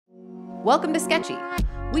Welcome to Sketchy.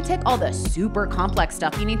 We take all the super complex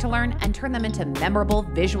stuff you need to learn and turn them into memorable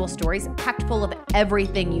visual stories packed full of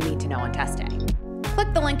everything you need to know in testing.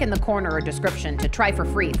 Click the link in the corner or description to try for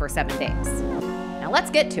free for 7 days. Now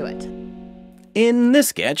let's get to it. In this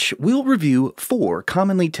sketch, we'll review 4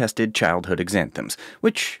 commonly tested childhood exanthems,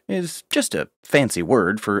 which is just a fancy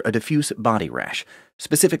word for a diffuse body rash.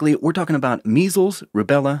 Specifically, we're talking about measles,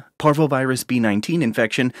 rubella, Parvovirus B19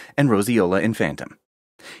 infection, and Roseola Infantum.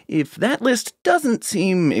 If that list doesn't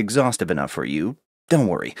seem exhaustive enough for you, don't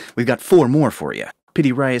worry, we've got 4 more for you.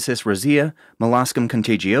 Pediatrics rosea, molluscum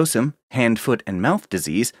contagiosum, hand, foot, and mouth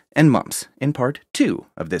disease, and mumps in part 2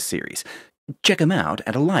 of this series. Check them out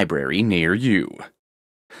at a library near you.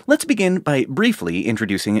 Let's begin by briefly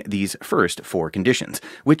introducing these first 4 conditions,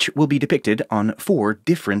 which will be depicted on 4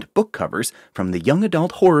 different book covers from the young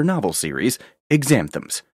adult horror novel series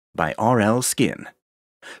Exanthems by R.L. Skin.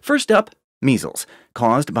 First up, measles,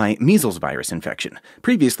 caused by measles virus infection,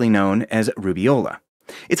 previously known as Rubella.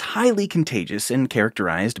 It's highly contagious and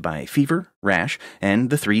characterized by fever, rash, and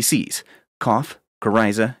the 3 C's, cough,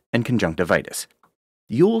 coryza, and conjunctivitis.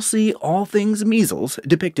 You'll see all things measles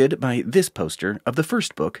depicted by this poster of the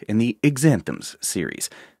first book in the Exanthems series,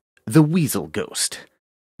 The Weasel Ghost.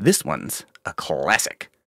 This one's a classic.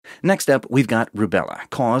 Next up, we've got rubella,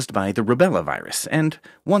 caused by the Rubella virus, and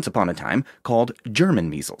once upon a time called German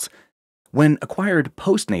measles. When acquired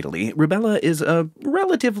postnatally, rubella is a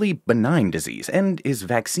relatively benign disease and is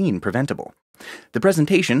vaccine preventable. The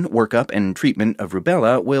presentation, workup, and treatment of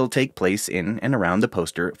rubella will take place in and around the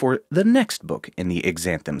poster for the next book in the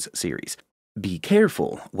Exanthems series. Be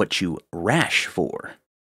careful what you rash for.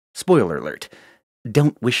 Spoiler alert,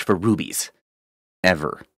 don't wish for rubies.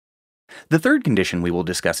 Ever. The third condition we will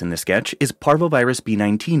discuss in this sketch is Parvovirus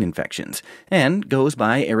B19 infections, and goes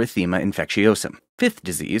by erythema infectiosum, 5th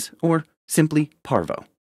disease, or simply Parvo.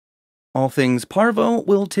 All things Parvo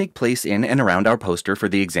will take place in and around our poster for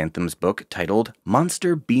the Exanthems book titled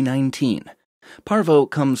Monster B19. Parvo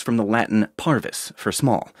comes from the Latin parvus, for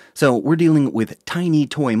small, so we're dealing with tiny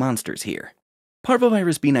toy monsters here.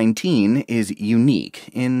 Parvovirus B19 is unique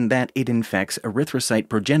in that it infects erythrocyte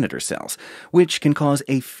progenitor cells, which can cause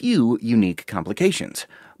a few unique complications.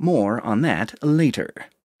 More on that later.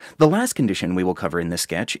 The last condition we will cover in this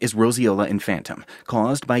sketch is Roseola Infantum,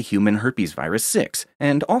 caused by human herpes virus 6,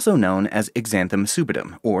 and also known as Exanthem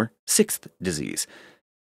subidum, or 6th disease.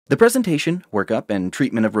 The presentation, workup, and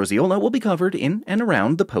treatment of roseola will be covered in and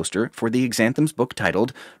around the poster for the Exanthems book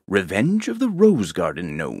titled Revenge of the Rose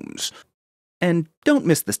Garden Gnomes. And don't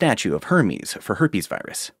miss the statue of Hermes for herpes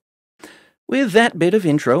virus. With that bit of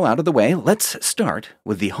intro out of the way, let's start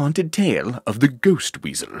with the haunted tale of the ghost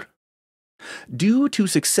weasel. Due to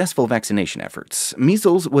successful vaccination efforts,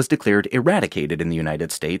 measles was declared eradicated in the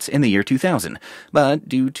United States in the year 2000, but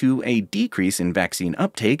due to a decrease in vaccine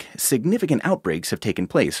uptake, significant outbreaks have taken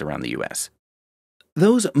place around the U.S.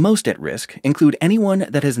 Those most at risk include anyone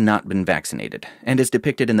that has not been vaccinated, and is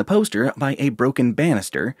depicted in the poster by a broken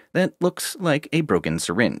banister that looks like a broken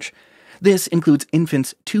syringe. This includes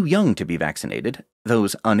infants too young to be vaccinated,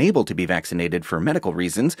 those unable to be vaccinated for medical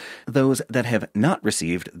reasons, those that have not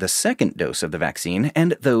received the second dose of the vaccine,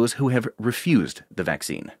 and those who have refused the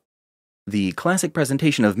vaccine. The classic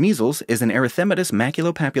presentation of measles is an erythematous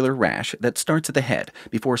maculopapular rash that starts at the head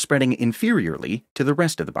before spreading inferiorly to the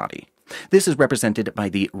rest of the body. This is represented by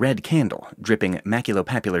the red candle dripping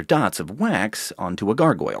maculopapular dots of wax onto a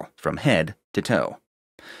gargoyle from head to toe.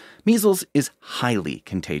 Measles is highly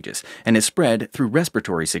contagious and is spread through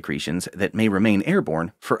respiratory secretions that may remain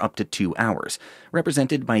airborne for up to 2 hours,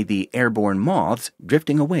 represented by the airborne moths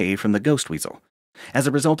drifting away from the ghost weasel. As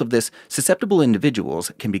a result of this, susceptible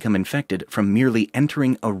individuals can become infected from merely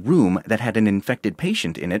entering a room that had an infected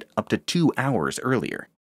patient in it up to 2 hours earlier.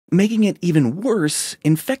 Making it even worse,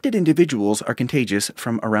 infected individuals are contagious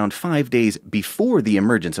from around 5 days before the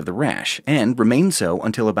emergence of the rash, and remain so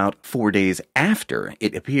until about 4 days after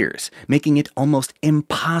it appears, making it almost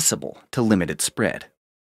impossible to limit its spread.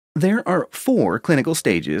 There are 4 clinical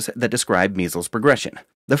stages that describe measles progression.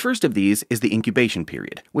 The first of these is the incubation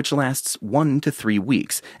period, which lasts 1 to 3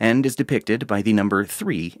 weeks, and is depicted by the number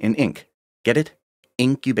 3 in ink. Get it?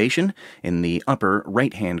 Incubation in the upper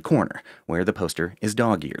right-hand corner, where the poster is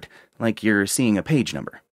dog-eared, like you're seeing a page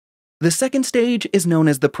number. The second stage is known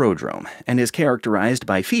as the prodrome, and is characterized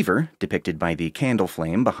by fever, depicted by the candle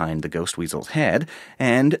flame behind the ghost weasel's head,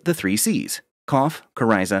 and the 3 C's, cough,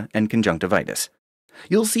 coryza, and conjunctivitis.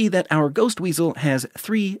 You'll see that our ghost weasel has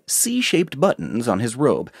 3 C-shaped buttons on his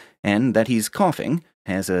robe, and that he's coughing,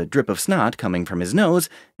 has a drip of snot coming from his nose,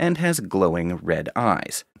 and has glowing red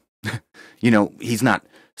eyes. You know, he's not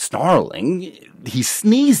snarling, he's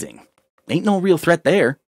sneezing. ain't no real threat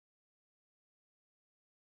there.